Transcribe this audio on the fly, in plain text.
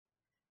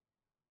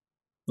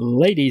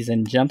Ladies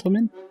and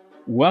gentlemen,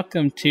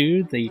 welcome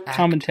to the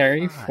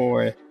commentary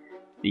for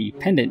the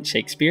Pendant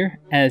Shakespeare,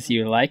 As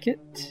You Like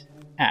It,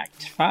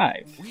 Act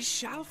 5. We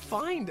shall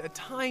find a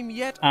time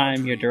yet.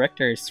 I'm your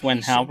director,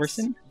 Swen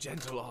Halverson,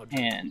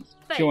 and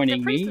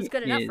joining me is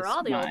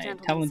my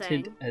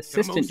talented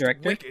assistant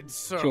director,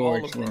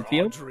 George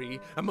Linfield,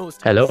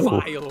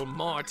 Hello,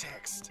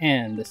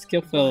 and the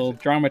skillful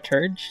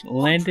dramaturge,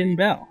 Landon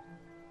Beall.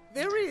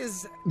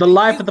 The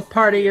life of the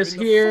party is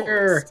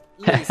here.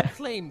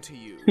 Claim to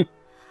you.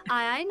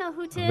 I know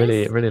who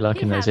 'tis. really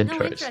liking You those have no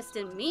intros. interest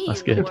in me, That's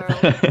you good.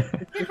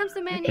 world. Here comes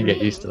the man You you can get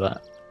mean. used to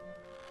that.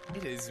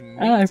 It is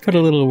I put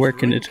a little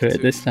work into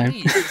it this time.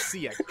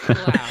 See a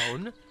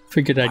clown.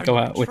 Figured I'd go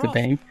out with a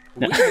bang.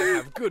 We that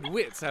have good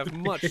wits have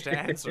much to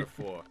answer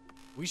for.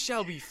 We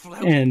shall be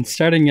flouted. And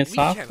starting us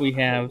off, we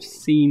have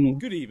scene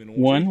Good even,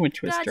 1,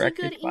 which was Gotcha,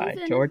 directed good by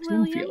even, George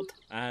William. Linfield.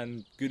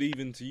 And good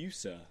even to you,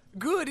 sir.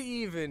 Good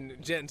even,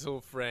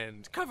 gentle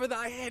friend. Cover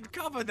thy head,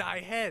 cover thy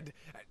head.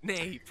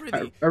 Nay,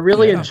 prithee. I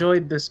really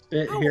enjoyed this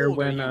bit here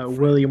when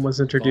William was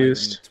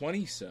introduced.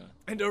 20, sir.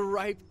 And a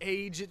ripe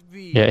age it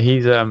be. Yeah,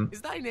 he's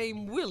Is thy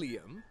name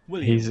William?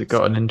 he's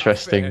got an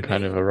interesting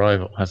kind of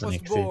arrival, hasn't he?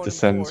 Because he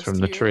descends from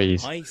the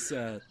trees. Aye,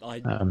 sir.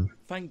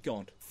 Thank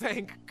God.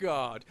 Thank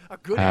God. A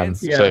good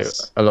answer. Yes.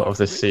 So a lot of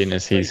this scene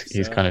is he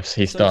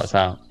starts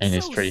out in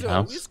his tree So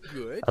house is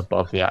good.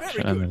 above the Very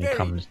action, good, and then he very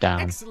comes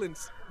down, Excellent.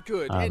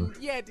 Good. And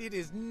yet it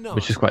is not.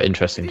 which is quite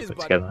interesting It to is put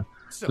but together.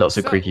 so Lots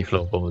of so. creaky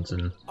floorboards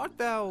and Art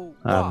thou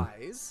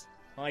wise?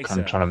 Aye, kind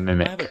sir. of trying to I have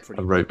mimic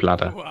pretty a rope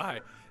ladder.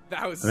 Why,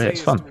 thou it's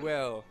sayest fun.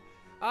 well.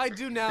 I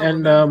do now And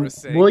remember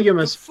saying, William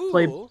 "The is fool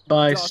played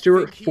by doth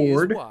Stuart think he is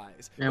Ford,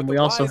 wise, but and the we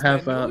also wise man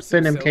have knows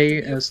Finn himself MK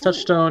to be a as fool.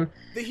 Touchstone,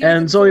 The human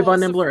and Zoe Von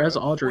Nimbler philosopher, as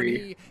when Audrey.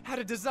 he had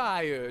a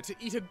desire to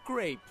eat a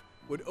grape,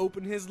 would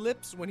open his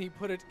lips when he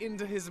put it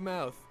into his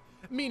mouth,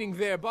 meaning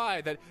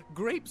thereby that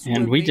grapes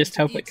And were we made just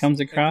to hope it eat comes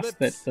and across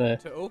lips that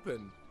to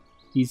open.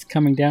 he's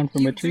coming down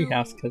from You a do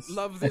treehouse, because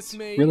love this that's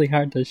maid? really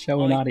hard to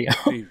show in I audio.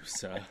 do,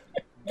 sir.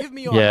 Give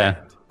me your Yeah.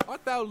 hand.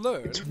 Art thou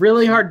learned? It's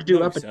really hard to do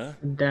No, up sir.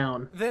 and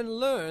down. Then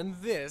learn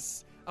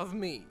this of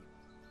me.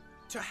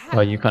 To have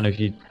Well, you kind of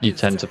you is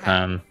tend to have.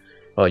 pan.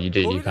 Well, you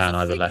do. For You it is pan a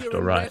either figure left or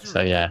in right. So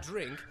rhetoric yeah, to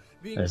drink,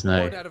 being there's no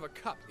poured out of a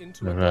cup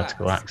into a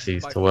vertical glass,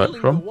 axes by to work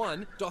filling from. The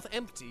one doth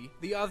empty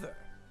the other.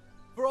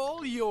 For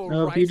all your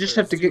No, you just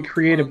have to get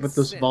creative with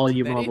those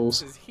volume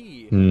levels. Is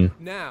he. Hmm.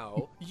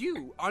 Now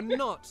you are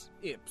not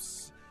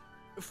Ips,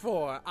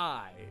 for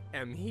I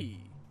am he.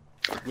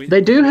 They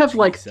do have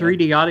like Sir.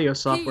 3D audio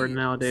software He,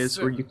 nowadays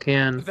sir, where you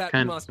can that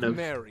kind must of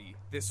marry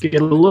this get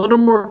a woman. little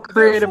more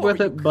creative Therefore, with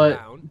you it, but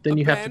clown, then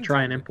you have to abandon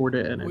try and import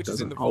it, and it which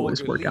is in doesn't the always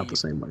vulgar work out the league,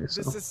 same way. The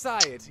So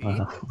society.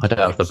 I don't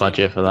have the which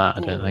budget for that. I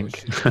in don't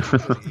bullshit think.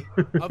 company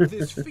of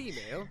this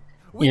female,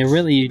 Yeah, which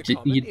really, in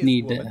common you'd is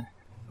need woman, a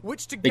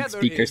which big together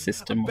speaker is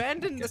system, with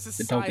abandon like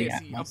the a Dolby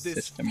society Atmos of this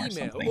system or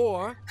female, something.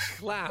 or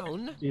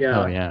clown,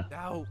 yeah. Oh yeah.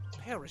 thou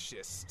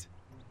perishest,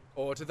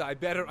 or to thy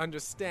better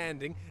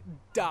understanding,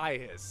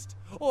 diest,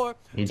 or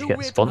Need to to get a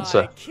wit, sponsor.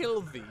 I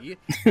kill thee,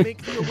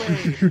 make thee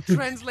away,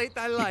 translate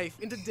thy life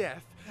into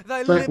death,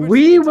 thy But liberty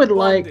we into would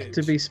like bondage.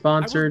 to be I will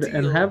sponsored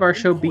and deal have our in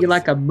show be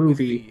like a poison with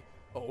movie. thee,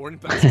 or in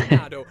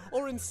bastinado,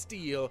 or in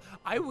steel.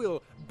 I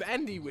will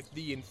bandy with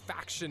thee in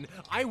faction.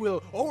 I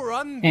will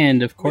overrun thee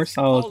And of with course,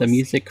 all of the policy.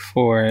 music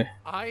for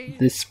I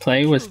this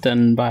play was killed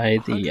done by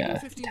the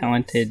 150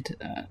 talented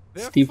Therefore,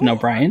 Stephen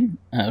O'Brien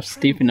of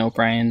Stephen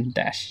O'Brien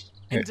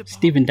and depart.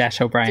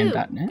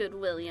 Stephen-O'Brien.net. Good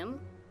William.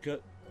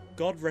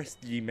 God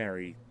rest ye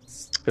merry.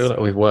 I feel like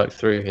we've worked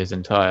through his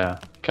entire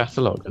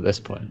catalogue at this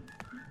point.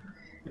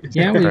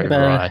 Yeah, Great we've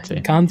variety.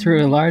 gone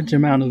through a large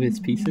amount of his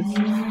pieces.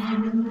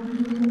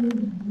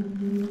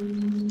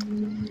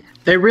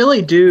 They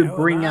really do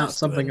bring out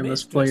something in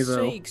this play,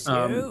 though.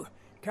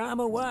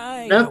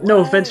 No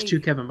offense to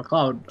Kevin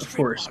MacLeod, of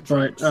course,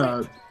 but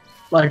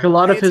like a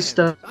lot of his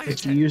stuff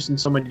is used in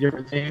so many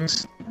different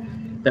things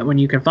that when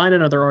you can find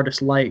another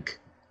artist like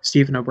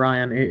Stephen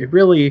O'Brien, it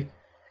really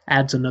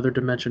adds another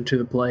dimension to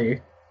the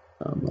play,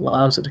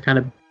 allows it to kind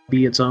of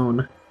be its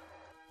own.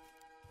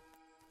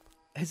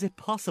 Is it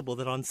possible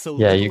that on so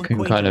Yeah, little you can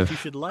kind acquaintance of. you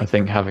should I like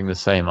think her? having the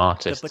same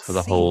artist But for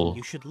the seeing whole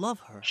you should love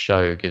her,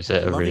 show gives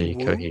it a really Loving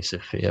woo,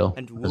 cohesive feel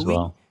and as wooing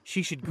well.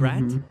 she should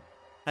grant, Mhm.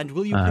 and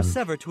will you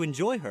persever to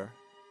enjoy her?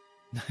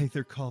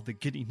 Neither call the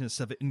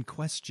giddiness of it in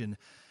question,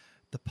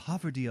 the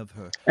poverty of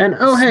her. And the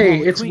oh hey,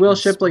 small it's Will acquaintance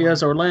Shipley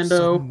as by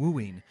Orlando, sudden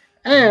wooing,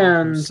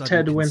 and her sudden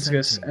Ted Winskus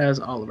consenting. as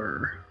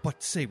Oliver.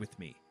 But say with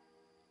me,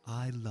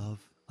 I love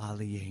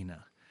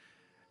Aliena.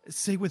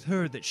 Say with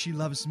her that she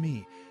loves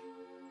me.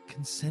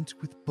 Consent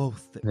with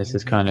both that This we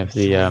is kind may of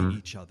the, enjoy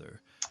each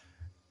other.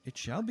 It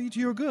shall be to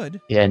your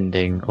good. The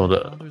ending, or the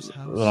Father's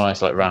house,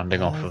 nice like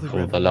rounding off all of the all the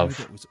revelry love.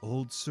 that was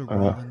old Sir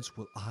Roland's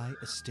will I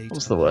estate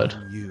What's the word?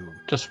 upon you.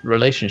 Just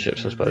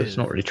relationships, I You suppose. It's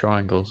not live really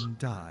triangles. and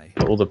die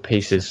But all the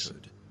pieces.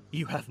 severed.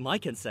 You have my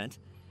consent.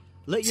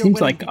 Let your Seems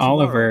wedding like be tomorrow.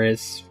 Oliver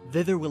is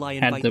Thither will I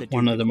had invite the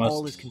one Duke of the and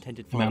all most his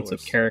contented amounts of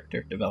followers.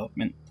 character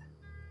development.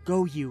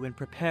 Go you and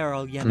prepare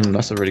Aliena.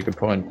 That's a really good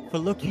point. For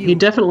look you, He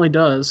definitely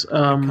does. here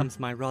comes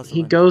my Rosalind.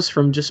 He goes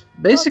from just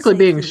basically God save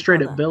being a thee,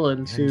 straight up brother. villain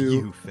And to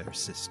you, fair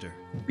sister.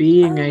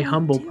 being Oh, a my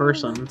humble dear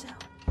person. Orlando,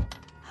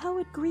 how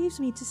it grieves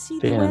me to see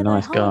Being thee a wear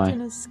nice thy heart guy.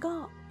 in a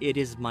scar. It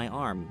is my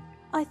arm.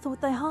 I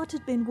thought thy heart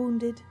had been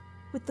wounded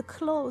with the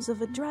claws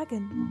of a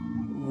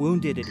dragon.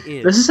 Wounded it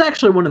is. This is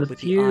actually one of but the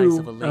with the eyes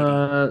of a few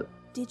lady.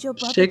 Did your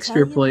brother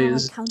Shakespeare tell you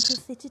plays, how I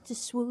counterfeited to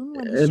swoon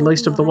when he at showed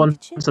least me of the your ones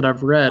handkerchief? that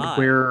I've read, Aye,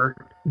 where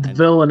the and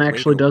villain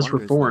actually greater does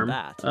wonders than reform.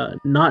 that.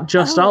 Not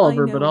just Oh, I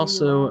Oliver, know but where you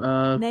also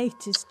are. Nay,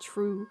 'tis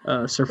true. Sir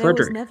There was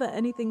Frederick. never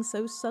anything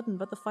so sudden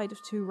but the fight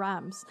of two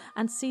rams,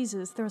 and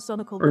Caesar's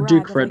therasonical Or brag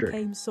Duke that Frederick. I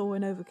came, saw,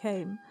 and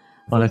overcame.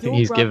 Well, For I think your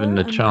he's given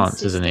brother the and my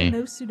chance, isn't sister he?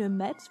 no sooner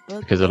met,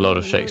 but Because a lot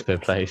of they Shakespeare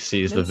looked. plays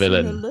sees No the sooner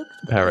villain looked,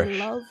 but perish.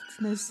 they loved.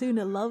 No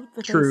sooner loved,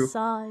 but True. they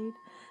sighed.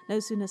 No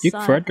sooner Duke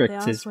sighed, Fredericks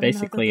but they is asked one another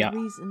basically the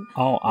reason.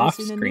 all No off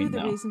sooner knew screen the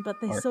though. reason, but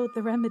they Or sought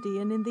the remedy,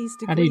 and in these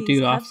how do you degrees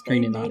do have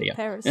off-screen they in made audio?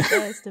 Paris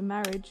heirs to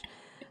marriage.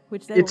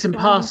 Which they It's will climb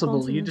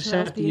impossible. You incontinent just till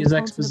have else to be use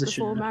incontinent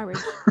exposition. before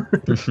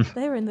marriage.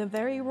 They are in the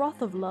very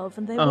wrath of love,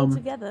 and they will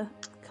together.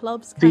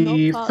 Clubs cannot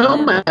The part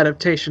film them.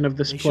 adaptation of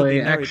this They shall be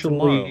play married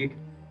actually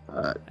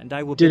And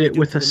I will did bid it adieu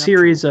with to a the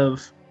series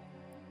nuptials. of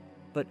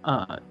But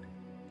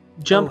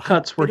jump how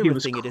cuts where bitter he a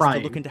was thing it is to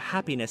crying. look into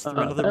happiness through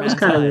another That was man's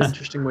kind of an eyes.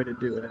 interesting way to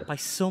do it. By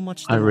so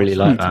much I the really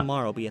more like shall that.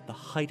 tomorrow be at the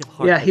height of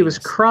heart Yeah, he was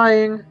heaviness.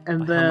 crying,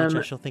 and By how much I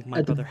then shall think my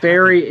at the brother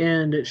very happy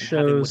end it and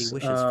having what he shows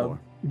wishes for.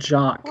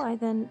 Jock Why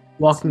then,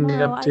 walking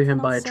tomorrow up to I him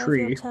cannot by a serve your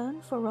tree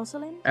turn for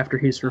Rosalind? after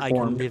he's I can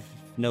reformed. live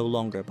no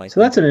longer by So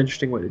that's an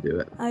interesting way to do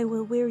it. I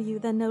will weary you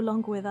then no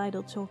longer with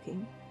idle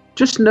talking.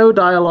 Just no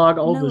dialogue,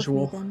 all Know of me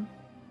visual. then,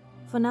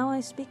 for now I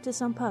speak to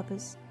some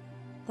purpose,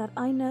 that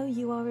I know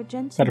you are a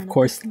gentleman. But of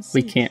course, good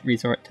we conceit. can't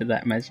resort to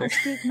that I measure.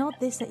 speak not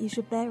this that you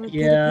should bear a good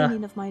Yeah.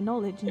 opinion of my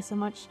knowledge, in so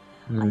much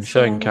I say I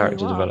Showing know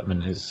character you are.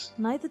 development is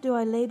Neither do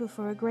I labour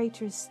for a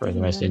greater esteem probably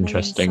the most than may in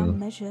interesting, some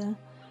measure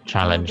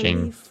challenging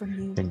believe from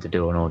you. thing to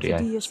do on audio,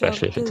 To do yourself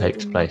especially if it good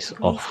takes and place not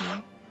to grieve off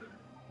me.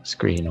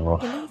 screen or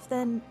off Believe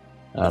then,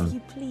 um, if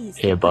you please,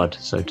 that earbud, I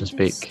so can to do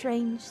speak.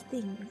 strange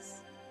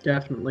things.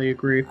 Definitely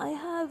agree. I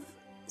have,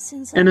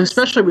 since And I was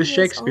especially 3 with years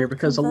Shakespeare, old,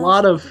 because a conversed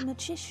lot with of a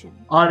magician,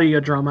 audio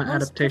drama most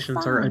adaptations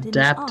are profound in his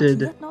art,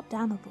 adapted yet not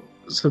damnable.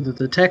 so that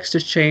the text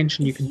is changed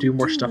and you If can do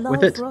more do stuff love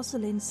with it.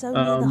 Rosalind so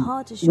near the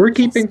heart as We're your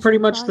keeping gesture pretty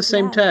much the cries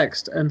same loud,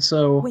 text, and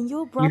so when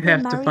your you brother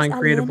have to marries find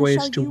creative Aliena,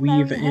 ways shall to you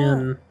weave marry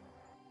her? in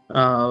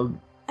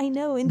I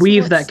know into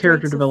weave what that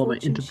character straits of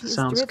development fortune into she the is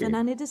driven, soundscape.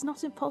 and it is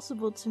not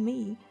impossible to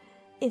me,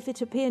 if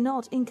it appear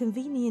not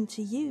inconvenient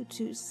to you,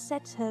 to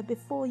set her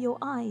before your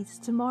eyes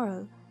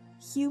tomorrow,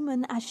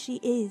 human as she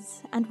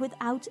is, and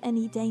without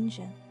any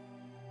danger.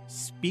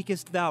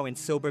 Speakest thou in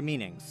sober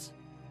meanings?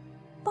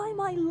 By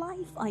my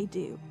life I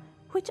do,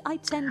 which I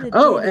tended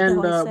Oh, daily,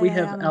 and though I say we I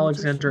have am a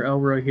Alexandra magician.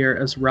 Elroy here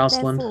as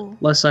Rosalind, Therefore,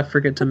 lest I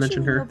forget to put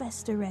mention you in your her.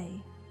 best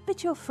array,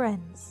 but your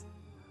friends.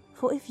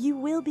 For if you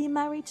will be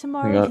married We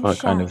tomorrow, got you what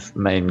shall, kind of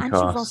main and to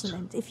cast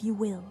Rosalind, if you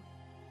will.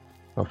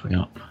 popping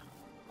up.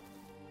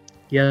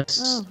 Yes.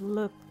 Oh,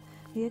 look,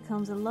 here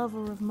comes a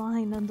lover of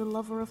mine and a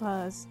lover of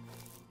hers.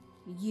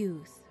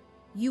 Youth,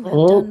 you have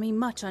Oh. done me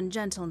much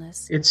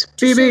ungentleness. It's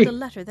To show Phoebe, the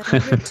letter that I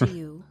wrote to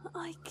you.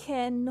 I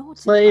care not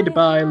if played I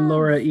by have.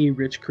 Laura E. It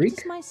Richcreek.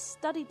 is my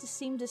study to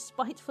seem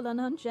despiteful and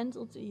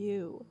ungentle to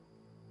you.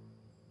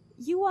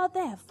 You are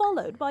there,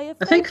 followed by a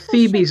I think faithful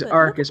Phoebe's shepherd.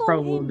 arc Look is upon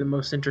probably him. the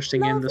most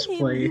interesting in Love this him,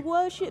 play he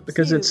worships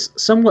because you. it's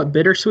somewhat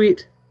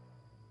bittersweet.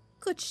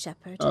 Good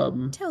shepherd,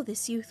 Um, tell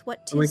this youth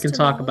what 'tis We can to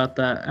talk love. about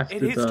that after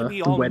It is to be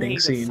the all wedding made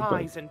of scene. But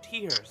sighs and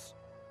tears,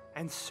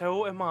 and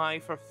so am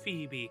I for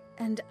Phoebe.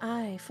 And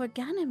I for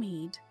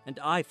Ganymede. And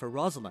I for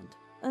Rosalind.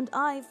 And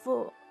I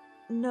for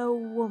no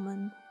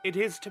woman. It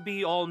is to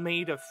be all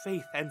made of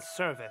faith and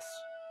service,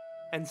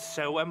 and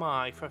so am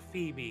I for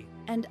Phoebe.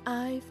 And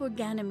I for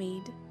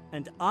Ganymede.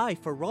 And I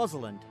for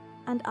Rosalind.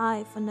 And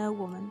I for no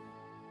woman.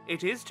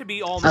 It is to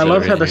be all I made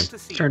love of how this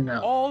fantasy, turned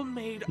out. all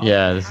made of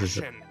Yeah, this is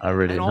passion, a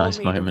really and all nice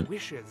made of moment.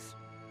 wishes,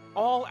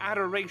 all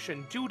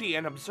adoration, duty,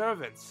 and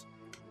observance,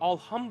 all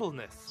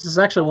humbleness. This is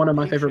actually one all of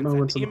my favorite patience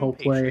moments and of the whole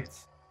play.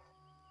 impatience,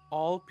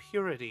 all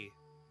purity,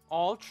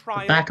 all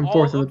trial, back and all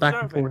forth and the back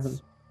and observance,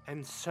 forth.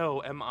 and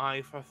so am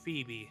I for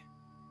Phoebe.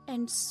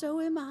 And so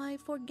am I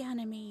for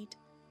Ganymede.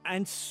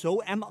 And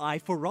so am I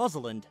for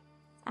Rosalind.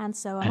 And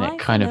so am And I it for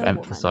kind of no woman.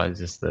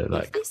 emphasizes the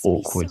like this be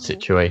awkward so,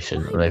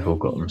 situation why that they've all blame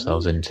got you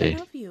themselves me into. to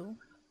love you?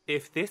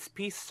 If this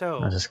be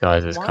so, As this guy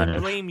is why kind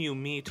of blame you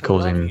me to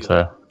causing love them you?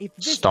 to If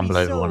this stumble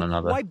be over so, one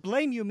another. why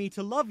blame you me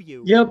to love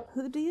you? Yep.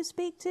 Who do you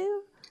speak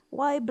to?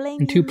 Why blame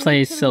And you who me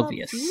plays to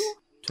Sylvius? love you?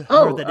 To her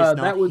Oh, that is not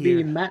that would here,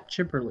 be Matt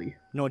Chimperly.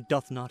 nor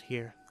doth not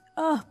hear.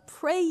 Oh,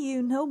 pray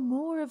you no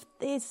more of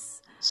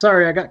this.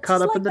 Sorry, I got caught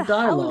 'Tis up like in the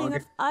howling dialogue.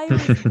 of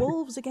Irish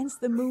wolves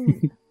against the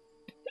moon.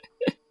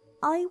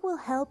 I will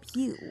help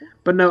you.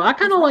 But no, I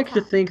kind of If I like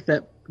to can. think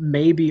that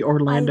maybe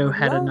Orlando I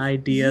had an love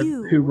idea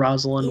you who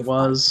Rosalind if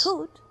was I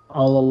could,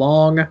 all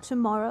along.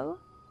 tomorrow,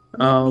 meet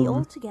me all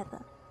Um, together.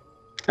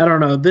 I don't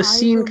know. This I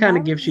scene will kind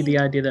of marry gives you the you.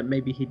 idea that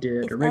maybe he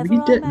did, If or maybe he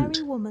ever I marry didn't.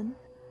 a woman,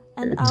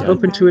 and It's I'll be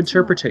open to married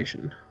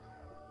interpretation.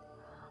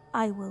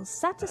 I will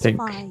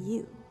satisfy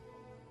you.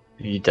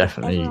 You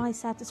definitely. Ever I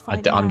satisfy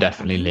I'm man,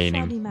 definitely and you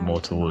shall be leaning married more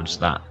towards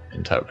tomorrow. that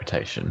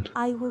interpretation.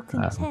 I will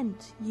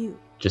content you,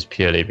 Just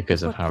purely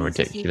because of What how pleases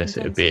you ridiculous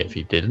it would be if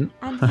he didn't.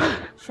 and you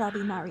shall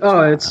be married Oh,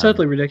 tomorrow. it's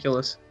totally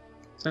ridiculous.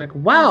 It's like,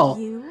 wow,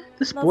 you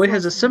this love boy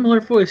has a Rosalind. similar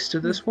voice to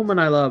this woman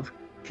I love.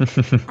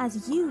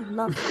 As you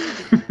love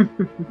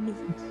me.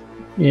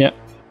 Yep.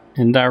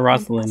 And As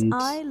Rosalind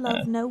I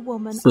love no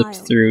woman flips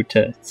I'll through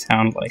to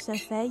sound like So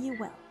fare you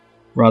well.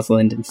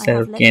 Rosalind instead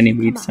have of let you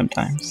Ganymede come out.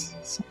 sometimes.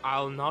 So,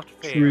 I'll not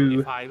fail True.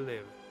 if I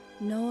live.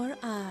 Nor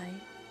I.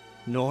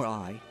 Nor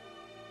I.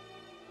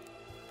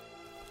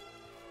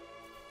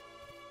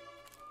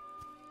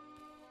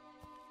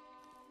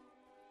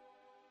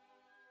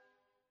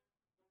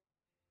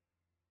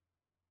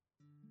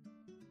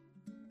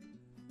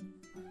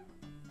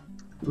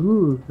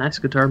 Ooh, nice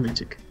guitar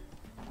music.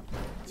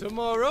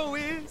 Tomorrow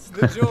is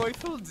the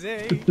joyful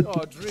day,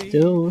 Audrey.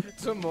 Still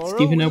Tomorrow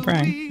Stephen will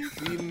O'Brien.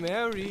 we be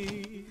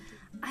married.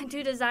 I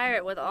do desire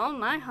it with all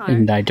my heart.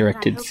 And I but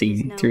directed hope scene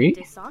he's no 3.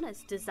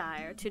 Dishonest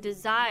desire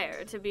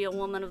to be a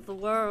woman of the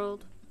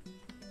world.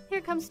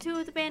 Here comes two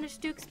of the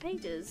banished Duke's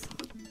pages.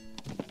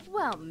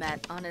 Well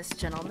met, honest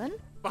gentlemen.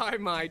 By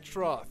my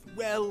troth,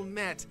 well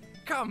met.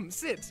 Come,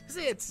 sit,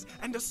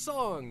 and a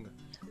song.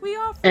 We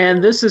are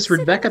And this is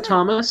Rebecca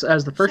Thomas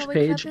as the first Shall we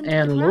page, cut into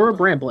and the Laura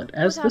gravel Bramblett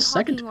as the without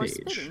second hawking or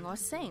page. spitting or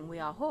saying we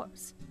are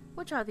hoarse,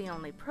 which are the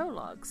only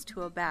prologues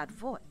to a bad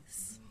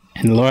voice.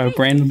 And Laura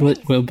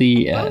Bramblett will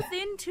be Both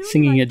in tune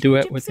singing a like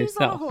duet with gypsies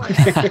on a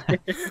herself.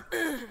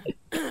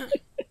 horse.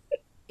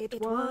 It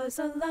was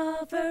a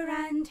lover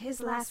and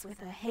his lass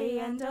with a hey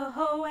and a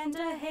ho and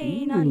a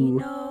hey nunny Ooh,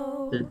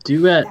 no. the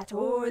duet That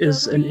o'er the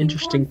is an green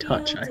interesting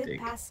touch, I cornfield did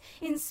think. pass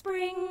in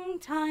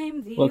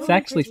springtime, the Well, it's old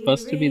actually pretty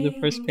supposed to be the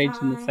first page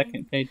and the ringtime.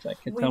 second page, I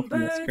could tell When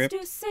from the birds script.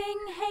 do sing,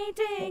 hey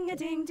ding a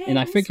ding ding, And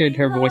I figured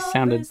her voice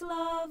sounded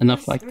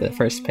enough like the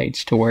first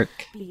page to work.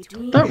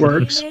 That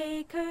works.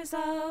 You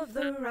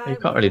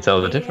can't really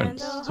tell the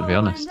difference, to be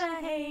honest.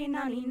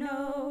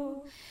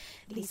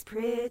 These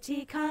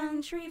pretty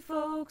country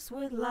folks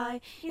would lie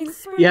in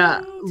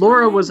Yeah,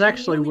 Laura was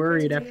actually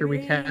worried after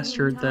we cast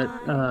her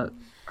that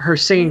her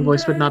singing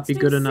voice would not be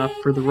good enough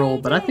for the role,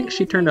 but I think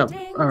she turned out,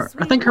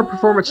 I think her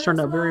performance turned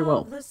out very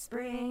well.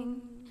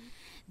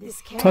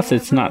 Plus,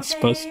 it's not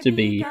supposed to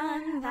be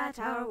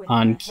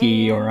on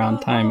key or on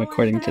time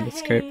according to the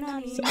script.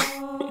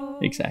 So,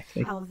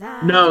 exactly.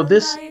 No,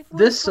 this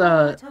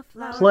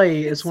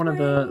play is one of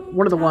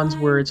the ones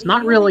where it's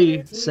not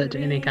really set to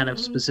any kind of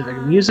specific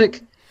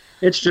music.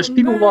 It's just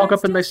people walk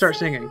up and they start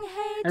singing,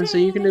 and so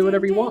you can do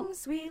whatever you want.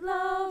 Sweet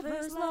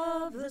lovers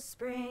love the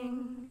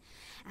spring,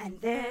 and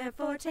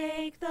therefore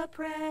take the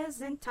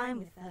present time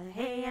with a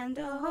hey and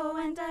a ho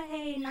and a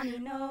hey nunny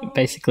no.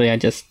 Basically, I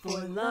just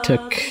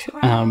took 2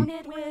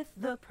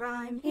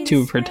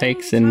 of her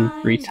takes and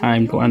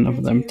retimed one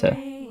of them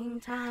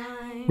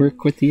to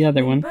work with the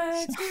other one. So.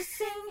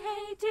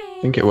 I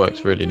think it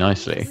works really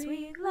nicely.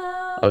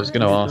 I was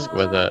going to ask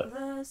whether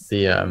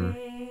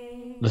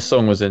the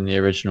song was in the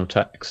original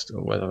text or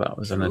whether that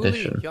was an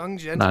addition. Young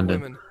Landon.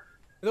 gentlewomen.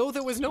 Though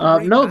there was no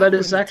No, that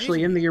is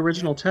actually in the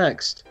original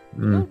text.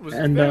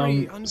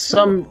 And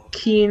some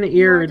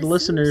keen-eared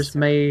listeners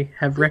may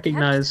have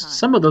recognized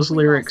some of those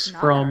lyrics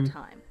from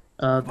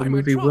the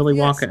movie Willy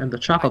Wonka and the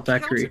Chocolate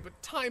Factory.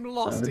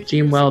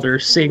 Gene Wilder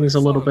sings a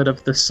little bit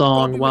of the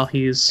song while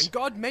he's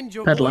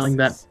pedaling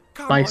that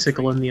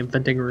bicycle in the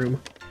inventing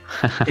room.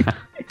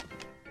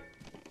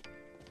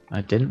 I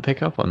didn't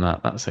pick up on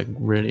that. That's a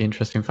really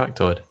interesting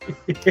factoid.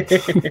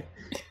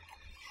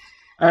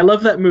 I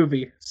love that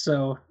movie,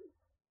 so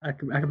I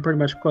can pretty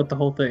much quote the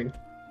whole thing.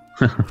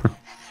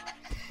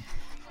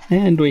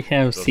 And we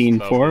have scene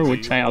 4,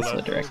 which I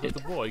also directed,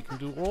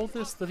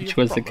 which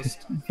was a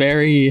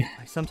very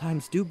I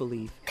sometimes do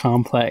believe,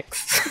 complex.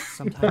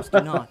 sometimes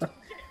do not.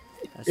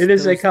 It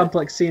is a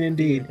complex scene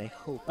indeed.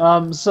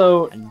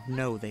 So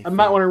I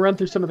might want to run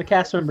through some of the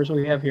cast members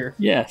we have here.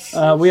 Yes.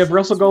 We have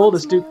Russell Gold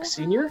as Duke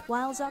Senior.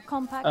 Whiles our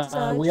compact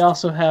surge, We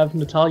also have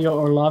Natalia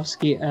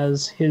Orlovsky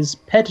as his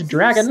pet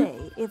dragon. You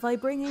say, if I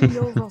bring in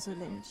your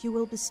Rosalind, you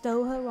will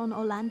bestow her on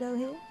Orlando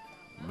here?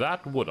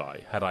 That would I,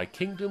 had I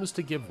kingdoms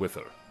to give with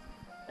her.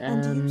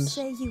 And you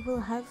say you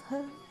will have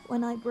her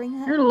when I bring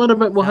her? Here in a little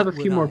bit, we'll have a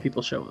That few would more I,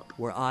 people show up.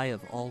 Were I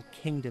of all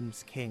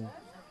kingdoms king.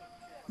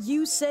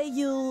 You say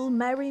you'll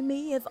marry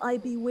me if I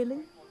be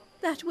willing?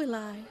 That will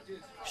I,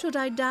 should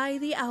I die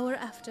the hour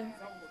after.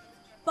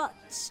 But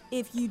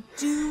if you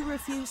do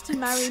refuse to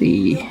marry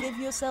see. me, you'll give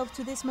yourself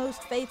to this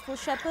most faithful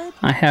shepherd?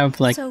 I have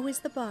like So is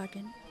the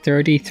bargain.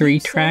 33 You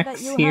say that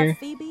tracks you'll here, have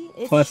Phoebe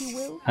if plus she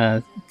will?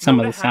 some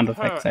of To the sound have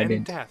effects her I and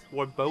did death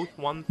were both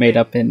one made thing.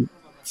 up in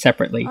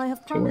separately I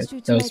have to where promised you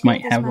to those make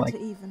might all this have matter like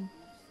even.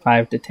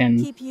 5 to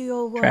 10 Keep you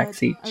your word,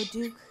 tracks each. O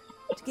Duke,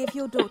 to give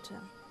your daughter.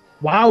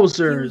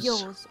 Wowzers! You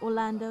yours,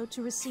 Orlando,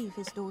 to receive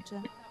his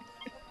daughter.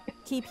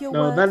 Keep your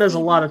No, word, that is a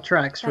Phoebe, lot of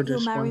tracks for that you'll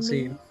just marry one me,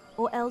 scene.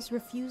 or else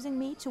refusing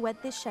me to wed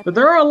this shepherd. But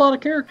there are a lot of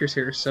characters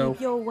here, so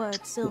keep your word,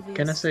 Silvius,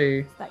 can I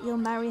say that you'll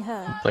marry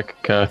her. It's like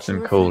a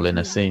curtain call in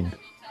a scene.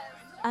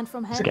 And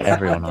from To get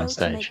everyone on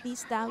stage.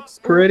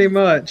 Pretty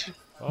much.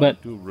 But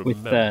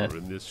with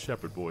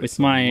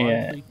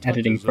my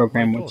editing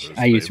program, which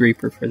I use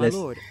Reaper for this,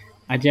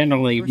 I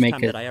generally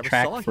make a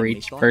track for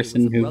each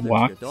person who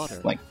walks.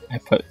 Like, I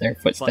put their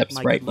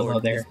footsteps right below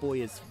their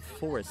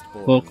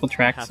vocal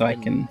track so I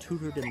can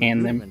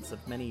pan them.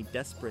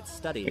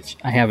 Which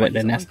I have it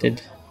a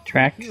nested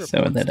track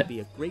so that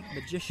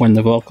when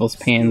the vocals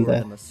pan,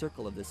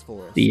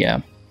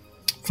 the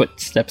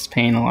footsteps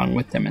pan along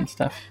with them and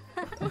stuff.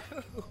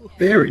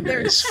 Very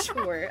nice.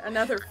 Sure,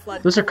 another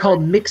flood. Those are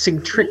called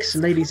mixing tricks,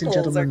 ladies and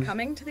gentlemen. Are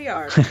coming to the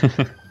art.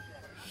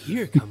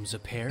 Here comes a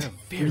pair of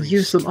very We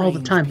use them all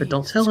the time, but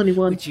don't tell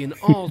anyone. which in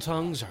all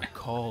tongues are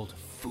called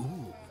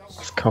fools.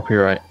 It's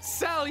copyright. Trade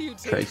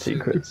Salutations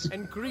secrets.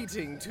 and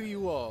greeting to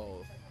you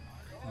all.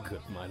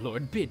 Good my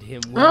lord, bid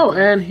him Oh, welcome.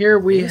 and here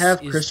we This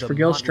have is Christopher the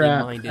Gilstrap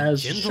motley-minded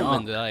as gentleman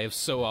Sean. that I have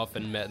so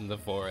often met in the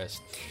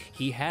forest.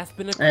 He hath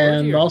been a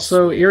And courtier,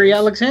 also Erie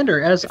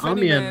Alexander as If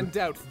any man Amian.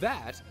 doubt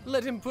that,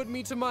 let him put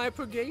me to my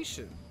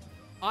purgation.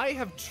 I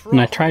have tried.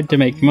 And I tried to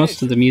make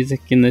most of the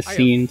music in this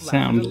scene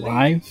sound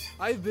live,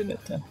 I've been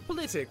but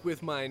politic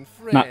with mine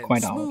friend, not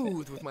quite all of it.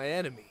 smooth with my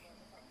enemy.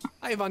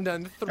 I have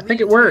undone 3 I think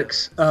it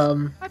works.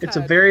 I've It's a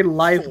had very 4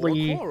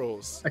 lively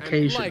quarrels, and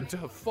occasion. like to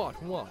have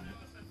fought one.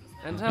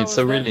 And It's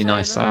a really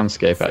nice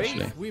soundscape,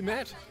 actually. Faith, we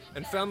met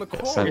and found the That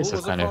quarrel sense of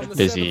was kind upon of the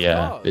busy,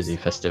 seventh cause. busy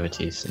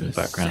festivities in the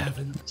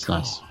background. It's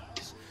nice.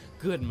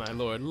 Good my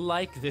lord,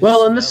 like this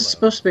Well, and this is fellow.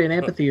 supposed to be an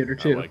amphitheater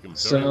too, like him very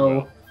so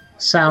well.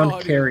 sound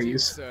God,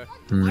 carries, sir.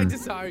 Hmm. I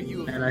desire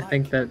you and I alike.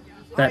 think that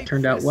I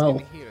turned out press well.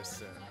 in here,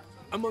 sir,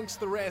 amongst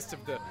the rest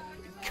of the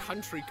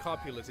country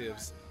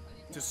copulatives,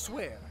 to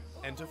swear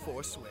and to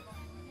forswear,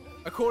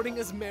 according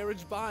as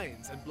marriage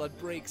binds and blood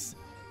breaks.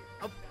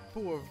 A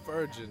poor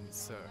virgin,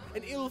 sir,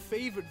 an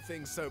ill-favored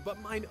thing, sir,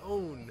 but mine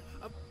own.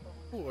 A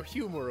poor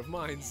humor of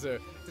mine, sir,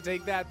 to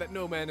take that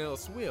no man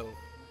else will.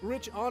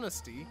 Rich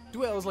honesty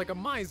dwells like a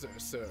miser,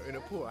 sir, in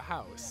a poor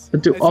house.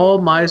 But do As all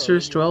your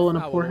misers pearl dwell in a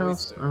foul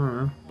poorhouse? oyster. I don't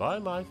know. By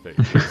my faith,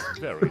 it's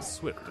very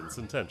swift and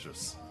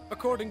sententious.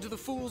 According to the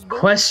fool's book,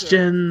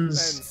 Questions.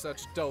 sir, and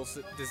such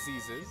dulcet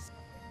diseases.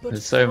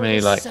 There's so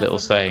many like little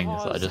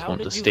sayings that I just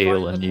want to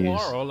steal and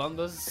use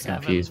to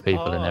confuse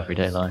people in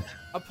everyday life.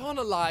 Upon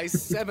a lie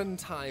 7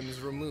 times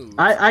removed.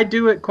 I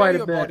do it quite a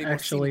your bit, body more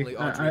actually. seemingly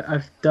altered.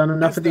 I've done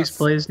enough As of these thus,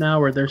 plays now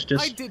where there's I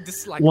just did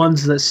dislike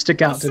ones the- that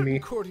stick a out to certain me.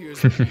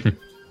 courtier's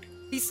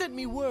he sent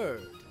me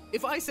word.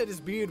 If I said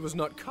his beard was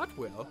not cut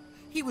well,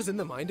 he was in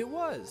the mind it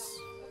was.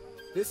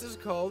 This is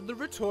called the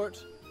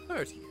retort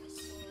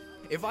courteous.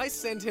 If I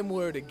sent him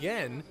word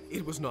again,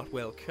 it was not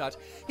well cut,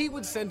 he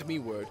would send me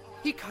word.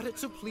 He cut it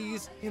to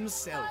please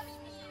himself.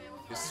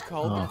 This is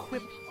called the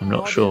quip. I'm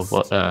not sure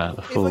what the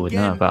If fool would know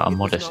again about a it was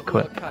modest not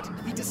well quip. cut,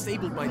 he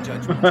disabled my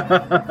judgment.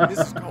 This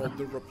is called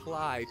the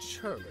reply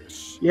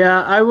churlish.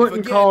 Yeah, I If wouldn't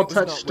again call it was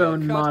not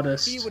Touchstone well cut,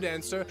 modest. He would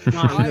answer,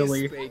 Not I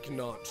really. spake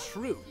not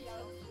true.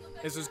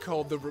 This is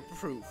called the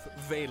reproof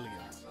valiant.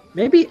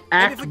 Maybe And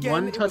Act if again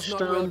 1 it was not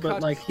Touchstone, well but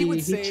cut, like he would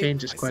he say,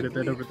 changes "I quite a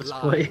bit simply over this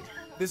lied." play.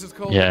 This is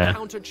called Yeah. the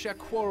counter-check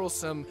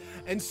quarrelsome,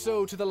 and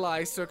so to the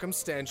lie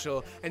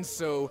circumstantial, and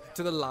so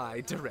to the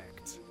lie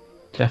direct.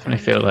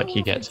 Definitely feel like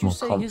he gets Did you more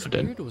say his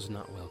confident. beard was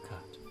not well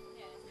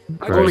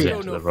cut? I Grows don't go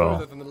into no the role.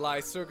 further than the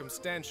lie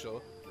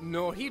circumstantial,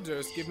 nor he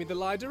durst give me the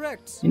lie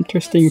direct.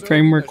 Interesting So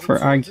framework measured, for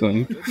sorted,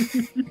 arguing.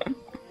 noted.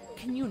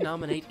 Can you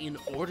nominate in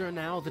order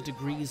now the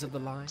degrees of the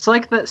lie? It's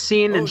like that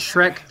scene in Oh,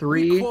 Shrek sir,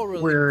 3 we quarrel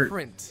in where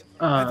print.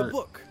 By the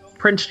book.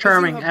 Prince As you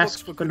Charming have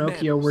asks books for good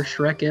Pinocchio where manners,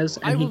 Shrek is,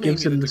 I and he will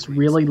gives name you him the this degrees.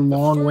 really The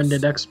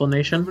long-winded first,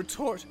 explanation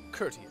retort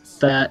courteous.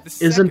 that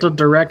The isn't a second,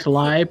 direct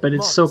lie, but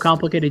it's so modest.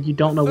 complicated you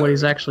don't know what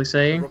he's third, actually The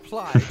saying.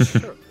 reply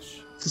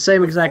churlish. It's the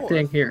same The exact fourth,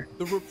 thing here.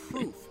 The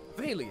reproof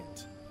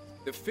valiant.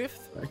 The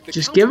fifth, the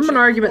Just give him an counter-check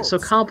argument so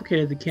quarrelsome.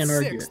 complicated they can't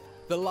argue it. Sixth,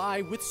 the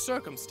lie with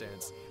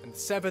circumstance. And the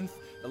seventh,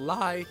 the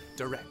lie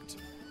direct.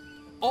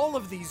 All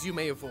of these you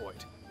may avoid,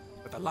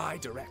 but the lie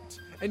direct.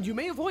 And you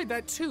may avoid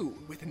that too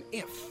with an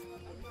if.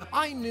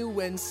 I knew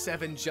when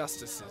 7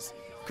 justices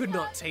could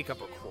not take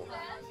up a quarrel.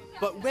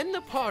 But when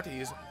the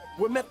parties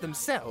were met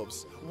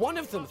themselves, one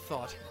of them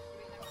thought,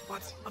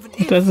 what of an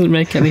It if? doesn't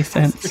make any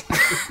sense.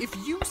 If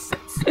you said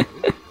so,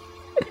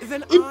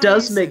 then It I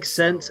does said make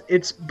sense.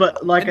 It's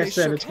but like And I they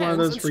said, shook it's one of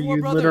hands those and where swore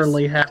you brothers.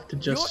 literally have to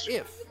just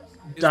Your if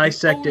is the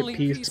dissect it only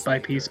piece by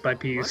piece by Much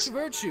piece.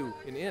 virtue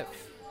in if.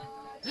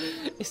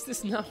 Is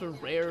this not a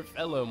rare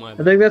fellow, my I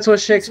think that's what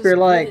Shakespeare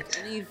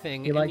liked.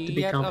 Anything, He liked and to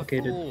be yet a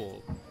complicated.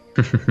 fool.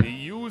 He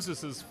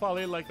uses his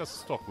folly like a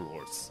stalking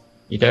horse.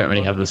 You don't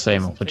really have the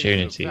same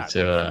opportunity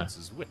to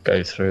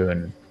go through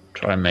and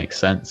try and make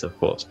sense of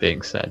what's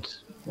being said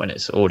when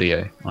it's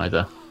audio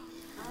either.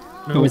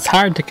 It was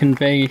hard to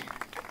convey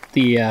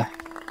the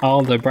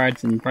all the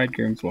brides and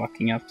bridegrooms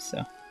walking up,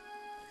 so.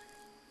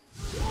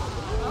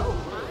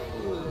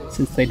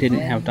 since they didn't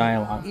have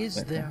dialogue.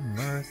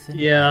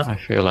 Yeah. I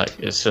feel like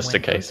it's just a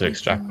case of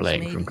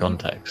extrapolating from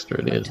context,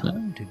 really,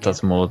 isn't it?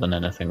 That's more than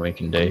anything we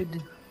can do.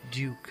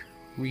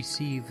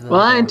 Well,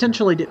 I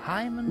intentionally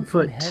didn't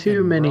put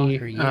too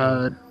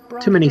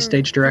many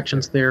stage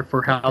directions there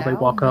for how they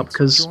walk up,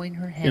 because,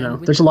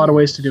 there's a lot of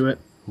ways to do it.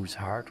 Whose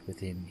heart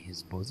within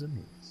his bosom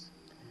is.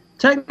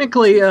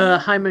 Technically,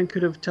 Hyman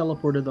could have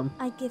teleported them,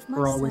 I give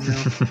for all we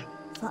know.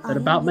 That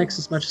about makes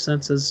as much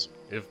sense as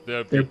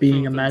there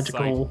being a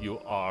magical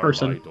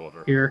person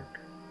here.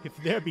 If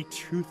there be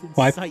truth in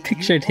Well, I sight,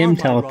 pictured you him are my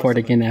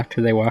teleporting in Rosamund.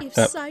 after they walked If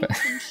up. sight But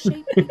and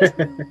shape be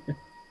true,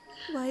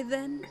 why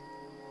then,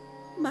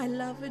 my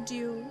love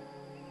adieu.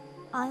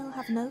 I'll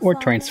have no or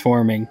father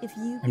transforming. if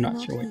you I'm be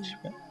not sure he. which.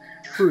 But.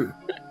 True.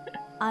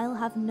 I'll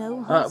have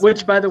no husband,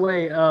 Which, by the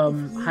way,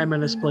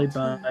 Hyman is played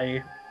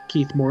by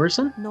Keith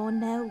Morrison. nor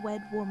no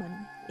wed woman,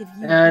 if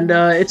you And be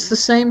not it's he. the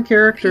same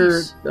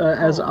character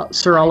as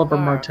Sir Oliver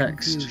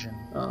Martext,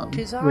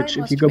 which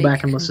if you go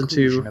back and listen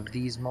to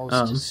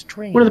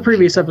one of the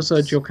previous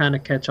episodes, you'll kind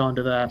of catch on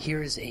to that.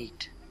 Here is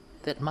 8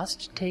 that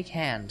must take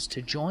hands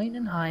to join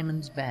in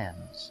Hyman's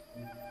bands.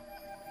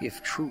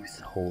 If truth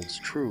holds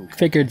true,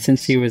 Figured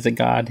since he was a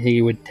god,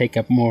 he would take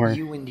up more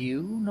you and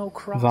you no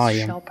cross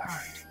volume shall part.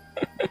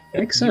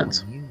 Makes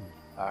sense. You and you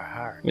are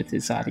hard. with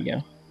his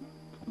audio.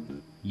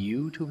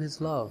 You to his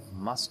love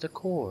must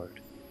accord,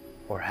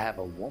 or have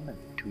a woman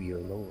to your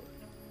lord.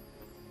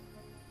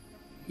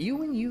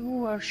 You and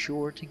you are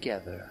sure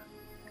together,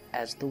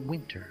 as the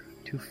winter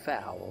to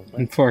foul.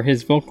 And for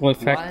his vocal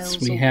effects,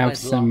 we have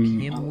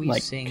some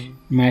like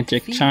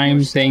magic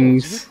chime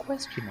things,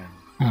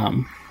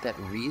 that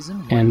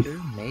reason and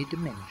wonder may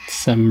diminish,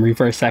 some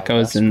reverse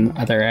echoes and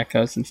other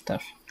echoes and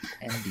stuff.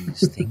 and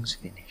these things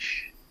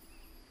finish.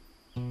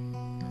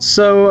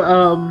 So,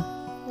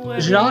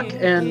 Jacques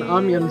and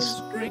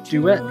Amien's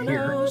duet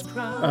here,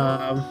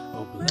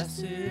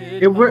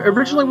 it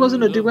originally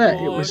wasn't a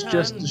duet, it was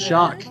just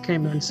Jacques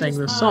came and sang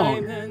this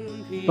song.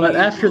 But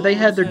after they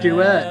had their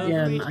duet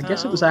in, I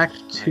guess it was Act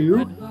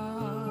 2,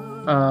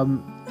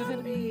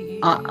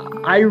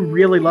 I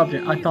really loved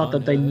it. I thought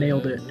that they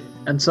nailed it.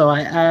 And so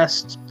I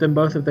asked them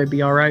both if they'd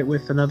be alright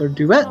with another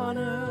duet,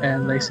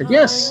 and they said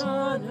yes.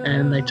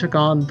 And they took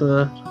on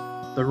the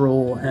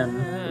role, and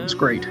it was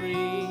great.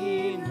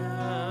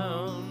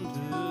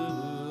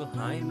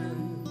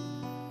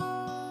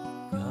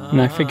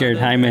 And I figured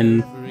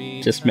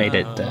Hyman just made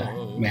it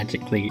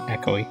magically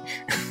echoey.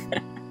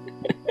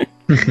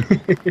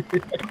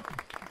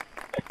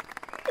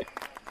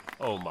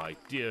 Oh my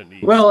dear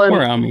niece. Well, and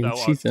Or Amien,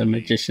 she's a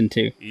magician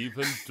too.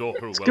 Even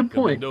daughter It's a good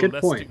point, no good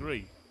less point.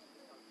 degree.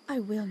 I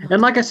will not.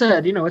 And like I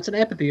said, it's an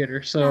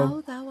amphitheater, so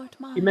Now thou art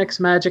mine. you mix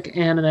magic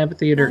and an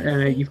amphitheater,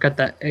 and you've got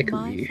that My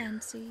echoey.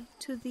 fancy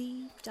to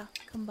thee doth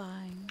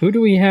combine. Who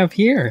do we have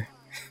here?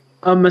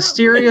 A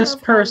mysterious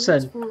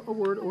person. For a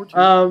word or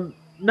two.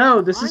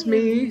 No, this is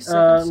me,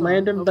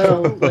 Landon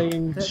Beall,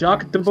 playing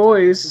Jacques Du Bois,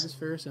 This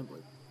fair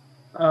assembly.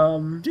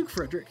 Duke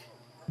Frederick,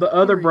 the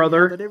other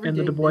brother that every in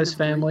the day Du Bois men of great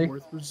family.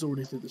 worth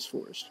resorted to this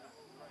forest,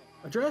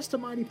 addressed a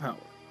mighty power,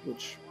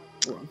 which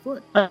were on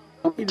foot.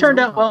 It turned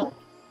out well.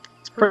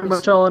 That's pretty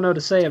much all I know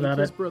to say about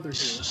it.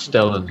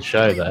 Still in the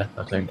show there,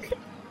 I think.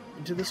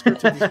 Into the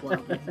skirts of this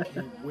wild man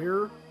came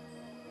where,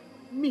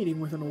 meeting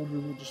with an old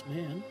religious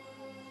man,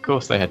 Of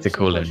course, they had to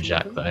call him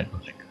Jack, though.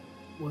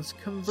 was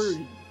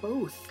converted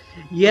both.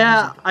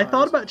 Yeah, I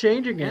thought about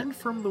changing it. And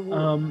from the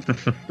world.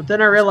 But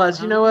then I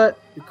realized, you know what?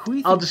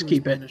 Bequeathing I'll just to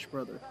keep his it. banished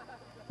brother.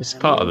 It's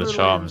And part all of the their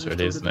charm, lands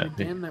really, isn't restored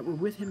to it? the men that were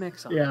with him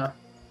exiled. Yeah.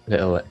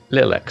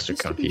 Little extra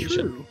This to be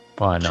confusion. true.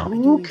 Why not?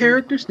 Ooh,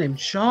 characters named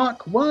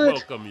Jacques. What?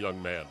 Welcome,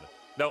 young man.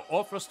 Now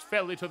offerest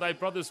fairly to thy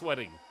brother's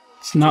wedding.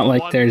 It's not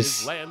like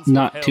there's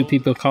not two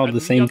people called the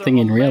same thing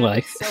in real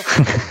life.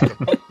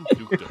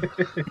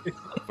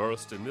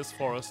 First in this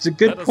forest, It's a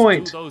good let us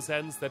point. do those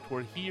ends that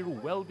were here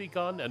well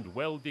begun and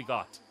well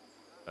begot.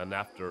 And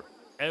after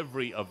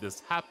every of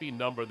this happy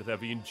number that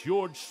have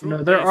endured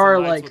shrewd There days are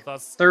and nights like with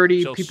us,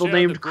 30 shall people share the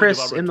named good of Chris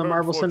our in the returned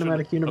Marvel fortune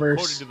Cinematic Universe.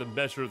 according to the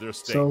measure of their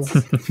So-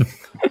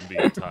 states.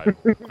 Meantime,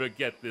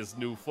 forget this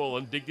new full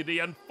indignity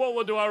and fall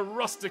into our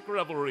rustic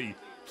revelry.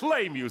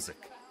 Play music.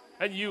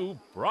 And you,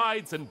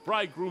 brides and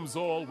bridegrooms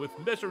all, with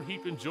measure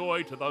heap in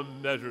joy to the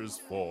measure's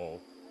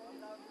fall.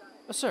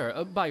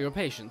 Sir, by your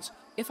patience,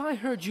 if I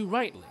heard you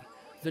rightly,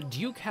 the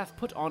Duke hath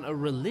put on a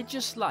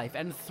religious life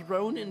and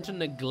thrown into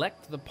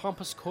neglect the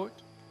pompous court?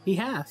 He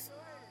hath.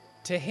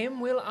 To him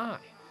will I.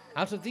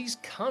 Out of these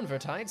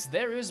convertites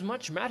there is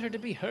much matter to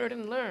be heard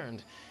and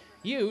learned.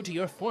 You, to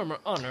your former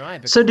honor, I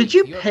So did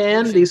you bequeath your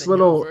pan patience these and your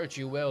little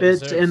virtue well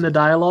bits deserves in the it.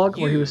 dialogue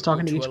where he was You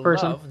talking to each a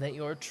person? love that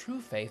your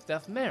true faith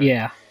doth merit.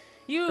 Yeah.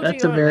 You to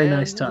That's a your very land,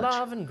 nice touch.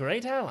 love and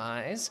great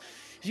allies.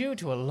 You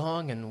to a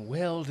long and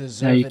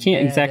well-deserved Now you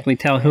can't bed, exactly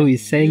tell who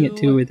he's saying it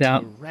to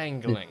without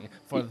wrangling,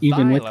 for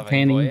even thy with the loving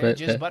panning,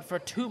 voyage is but but for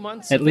 2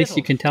 months at least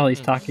you victual. can tell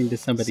he's talking to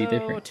somebody So,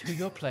 different. to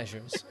your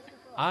pleasures.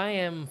 I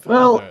am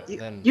Well, further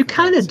than you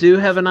kind of do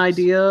have an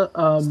idea,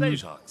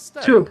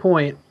 to a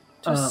point.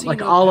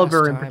 like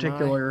Oliver in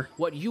particular.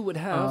 What you would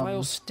have,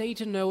 I'll stay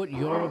to know at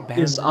your abandoned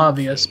Is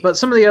obvious, but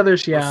some of the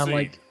others, yeah,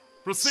 like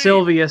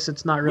Sylvius,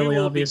 it's not really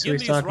obvious who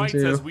he's talking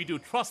to. As we do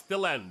trust the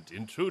land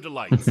in true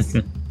delights.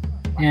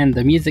 And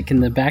the music in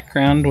the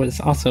background was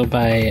also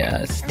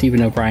by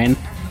Stephen O'Brien,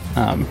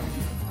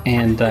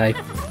 and I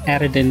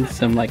added in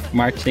some like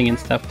marching and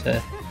stuff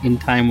to in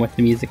time with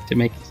the music to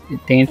make it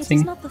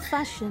dancing,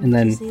 and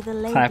then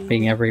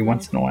clapping every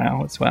once in a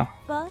while as well.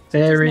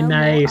 Very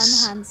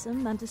nice.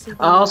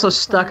 I also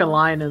stuck a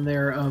line in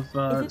there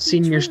of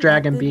Senior's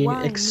Dragon being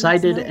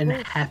excited and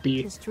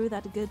happy.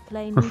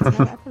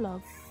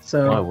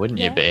 So why wouldn't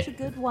you be?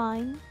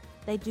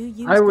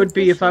 I would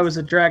be if I was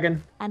a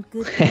dragon. And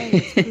good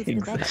plays prove the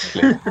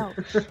better help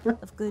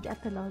of good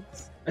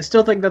epilogues. I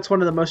still think that's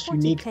one of the most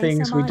unique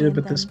things we did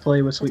with this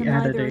play was we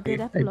added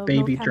a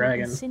baby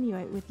dragon.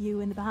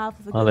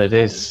 Well, it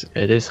is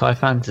high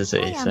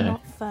fantasy, so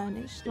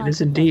it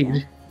is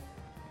indeed.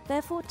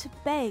 Therefore, to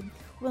beg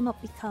will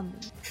not become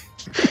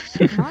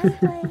me. My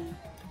way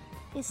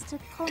is to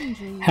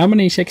conjure you. How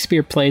many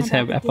Shakespeare plays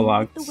have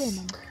epilogues?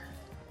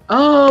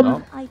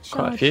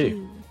 Quite a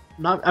few.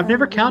 I've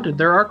never counted.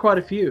 There are quite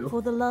a few.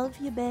 For the love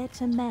you bear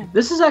to men.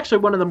 This is actually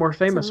one of the more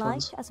famous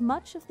ones. As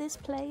much of this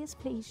play as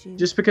please you.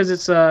 Just because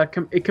it's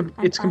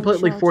it's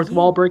completely fourth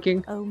wall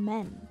breaking. Oh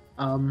men.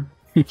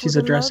 She's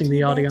addressing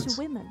the audience.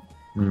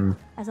 Mm.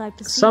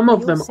 Some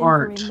of them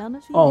aren't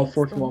all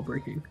fourth wall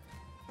breaking.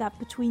 That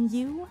between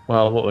you.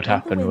 Well, what would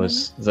happen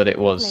was that it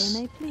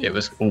was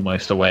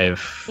almost a way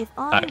of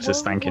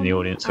actors thanking the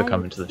audience for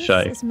coming to the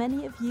show.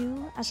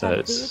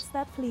 So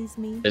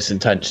it's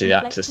intentionally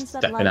actors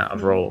stepping out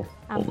of role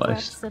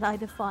almost. So I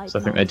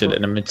think they did it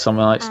in a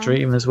Midsummer Night's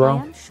Dream as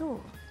well.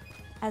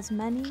 I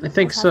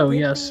think so,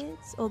 yes.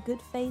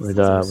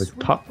 With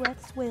Puck.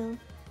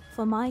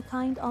 For my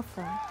kind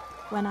offer,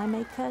 when I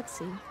make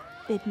curtsy,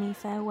 bid me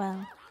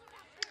farewell.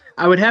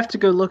 I would have to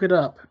go look it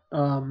up.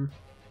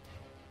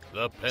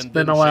 It's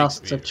been a while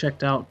since I've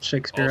checked out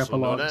Shakespeare also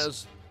epilogues. Known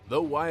as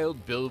the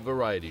Wild Bill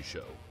Variety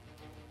Show.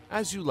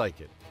 As you like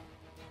it.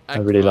 I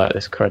really like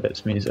this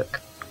credits music.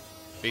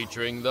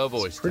 Featuring the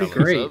voice pretty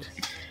talents great.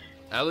 of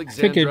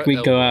Alexandra Figured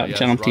we'd go out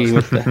jaunty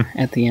with the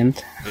at the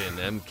end.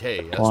 Finn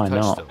MK as Why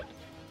not? Touchstone.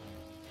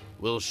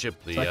 Will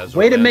Shipley as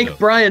Way to Orlando. make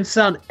Brian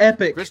sound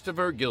epic.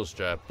 Christopher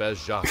Gilstrap as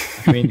Jacques.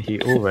 I mean,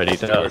 he already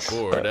does.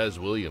 Ford as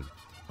William.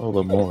 All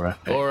the more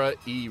epic. Laura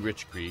E.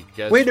 Richcreek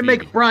as Way to Phoebe.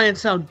 make Brian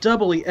sound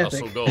doubly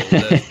Russell epic. Gold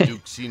as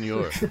Duke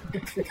Senior.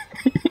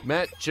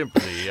 Matt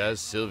Chimpley as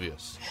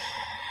Silvius.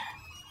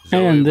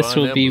 Zoe And this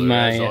Von will be Embler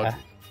as my Audrey.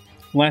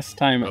 last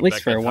time, at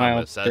least for a Rebecca while,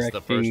 Thomas as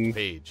the first directing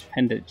page.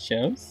 pendant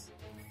shows.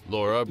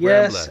 Laura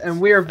Yes, Bramlett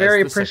and we are as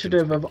very the second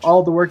appreciative of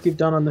all the work you've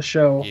done on the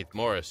show. Keith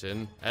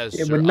Morrison as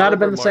It Sir would not have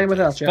been Oliver the same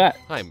Martins. without you. But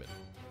Hyman.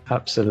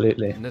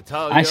 Absolutely.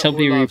 Natalia I shall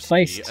be Orlovsky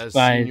replaced as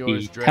by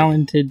Senior's the Dragon.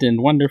 talented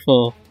and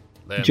wonderful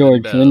Landon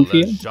George Beall as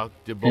Linfield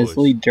Jacques de Bois. as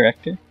lead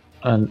director.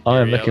 And I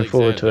am Mary looking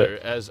forward to Alexander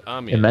it as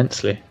Amiens.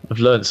 immensely. I've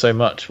learned so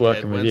much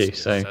working Ed with you, Wenskis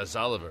so as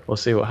Oliver. we'll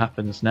see what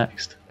happens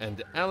next.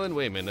 And Alan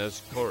Wayman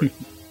as Corin.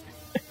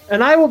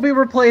 And I will be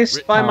replaced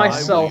Written by by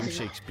myself. William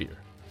Shakespeare.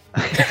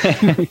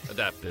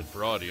 Adapted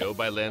for audio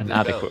by Landon An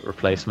adequate Beall.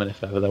 replacement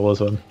if ever there was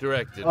one.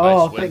 Directed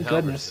Oh, by Swen thank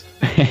goodness.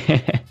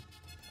 Halverson.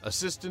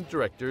 Assistant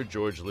Director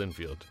George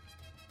Linfield.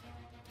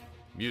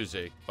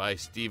 Music by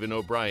Stephen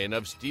O'Brien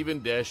of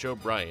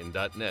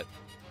stephen-o'brien.net.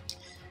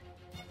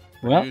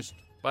 Well, Produced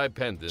by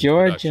Pendant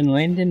George Productions. and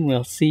Landon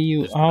will see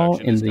you This all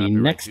production in is the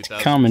copyright next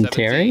 2017.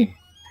 commentary.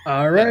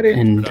 Alrighty.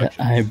 And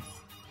I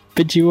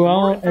bid you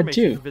all For more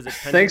information, adieu. visit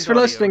Thanks for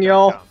listening,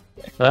 y'all. pendantaudio.com.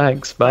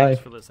 Thanks, bye.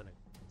 Thanks for listening.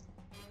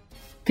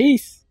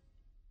 Peace.